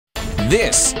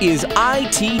This is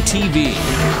ITTV.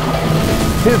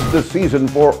 'Tis the season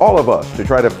for all of us to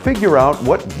try to figure out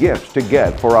what gifts to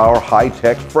get for our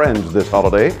high-tech friends this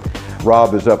holiday.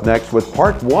 Rob is up next with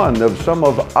part one of some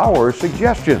of our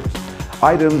suggestions.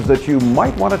 Items that you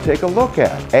might want to take a look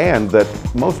at and that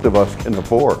most of us can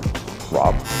afford.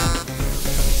 Rob?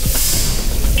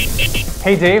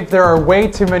 Hey Dave, there are way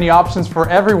too many options for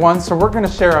everyone, so we're going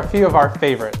to share a few of our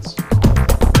favorites.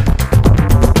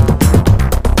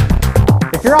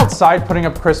 If you're outside putting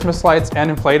up Christmas lights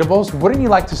and inflatables, wouldn't you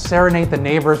like to serenade the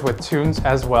neighbors with tunes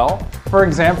as well? For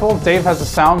example, Dave has a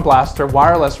Sound Blaster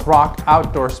wireless rock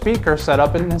outdoor speaker set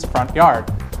up in his front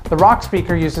yard. The rock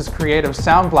speaker uses creative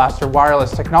Sound Blaster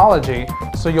wireless technology,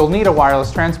 so you'll need a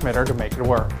wireless transmitter to make it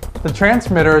work. The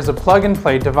transmitter is a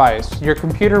plug-and-play device. Your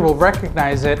computer will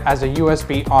recognize it as a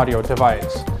USB audio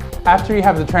device. After you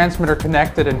have the transmitter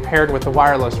connected and paired with the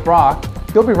wireless rock,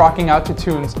 you'll be rocking out to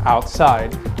tunes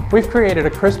outside. We've created a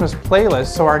Christmas playlist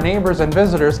so our neighbors and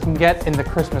visitors can get in the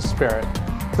Christmas spirit.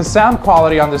 The sound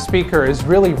quality on the speaker is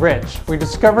really rich. We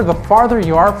discovered the farther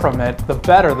you are from it, the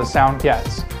better the sound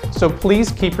gets. So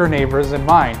please keep your neighbors in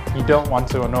mind. You don't want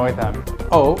to annoy them.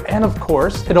 Oh, and of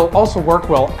course, it'll also work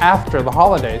well after the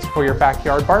holidays for your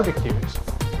backyard barbecues.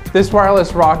 This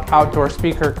wireless rock outdoor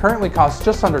speaker currently costs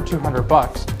just under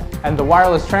 $200, and the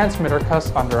wireless transmitter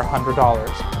costs under $100.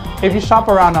 If you shop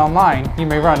around online, you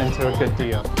may run into a good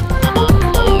deal.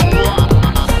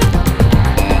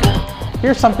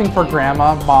 Here's something for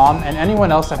grandma, mom, and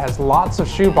anyone else that has lots of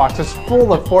shoe boxes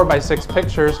full of 4x6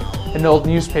 pictures and old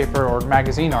newspaper or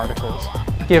magazine articles.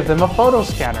 Give them a photo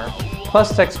scanner.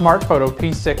 PlusTech Smart Photo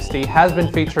P60 has been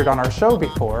featured on our show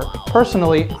before.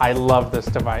 Personally, I love this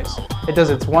device. It does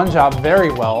its one job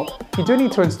very well. You do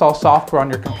need to install software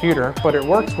on your computer, but it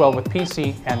works well with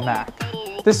PC and Mac.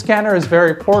 This scanner is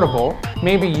very portable.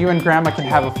 Maybe you and grandma can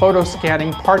have a photo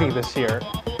scanning party this year.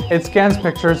 It scans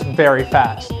pictures very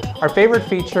fast. Our favorite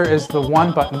feature is the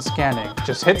one-button scanning.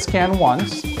 Just hit scan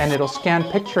once, and it'll scan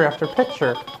picture after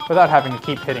picture without having to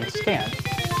keep hitting scan.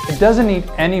 It doesn't need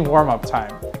any warm-up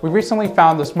time. We recently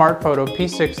found the Smart Photo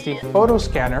P60 photo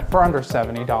scanner for under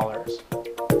 $70.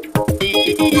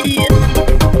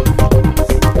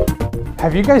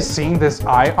 Have you guys seen this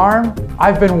iArm?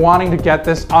 I've been wanting to get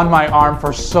this on my arm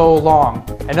for so long,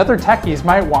 and other techies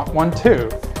might want one too.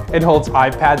 It holds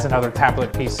iPads and other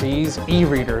tablet PCs,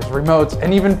 e-readers, remotes,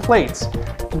 and even plates.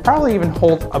 It can probably even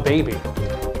hold a baby.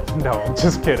 No,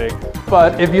 just kidding.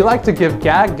 But if you like to give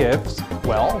gag gifts,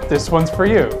 well, this one's for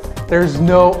you. There's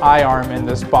no iArm in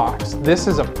this box. This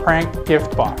is a prank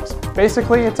gift box.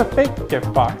 Basically, it's a fake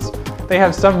gift box. They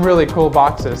have some really cool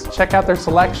boxes. Check out their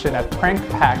selection at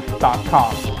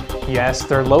prankpack.com. Yes,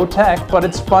 they're low tech, but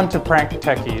it's fun to prank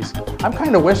techies. I'm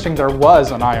kind of wishing there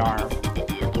was an iArm.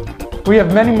 We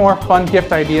have many more fun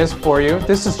gift ideas for you.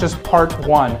 This is just part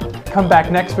one. Come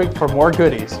back next week for more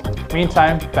goodies.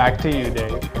 Meantime, back to you,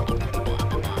 Dave.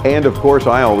 And of course,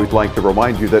 I always like to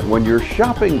remind you that when you're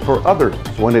shopping for others,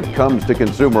 when it comes to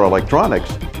consumer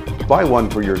electronics, buy one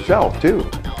for yourself too.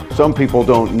 Some people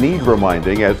don't need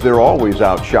reminding as they're always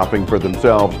out shopping for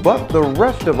themselves, but the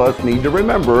rest of us need to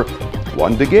remember,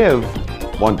 one to give,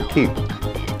 one to keep.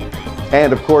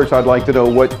 And of course, I'd like to know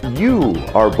what you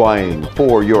are buying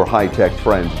for your high-tech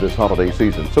friends this holiday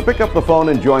season. So pick up the phone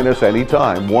and join us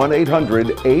anytime,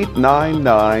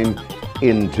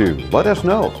 1-800-899-INTO. Let us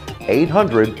know,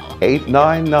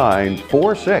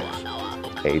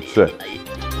 800-899-4686.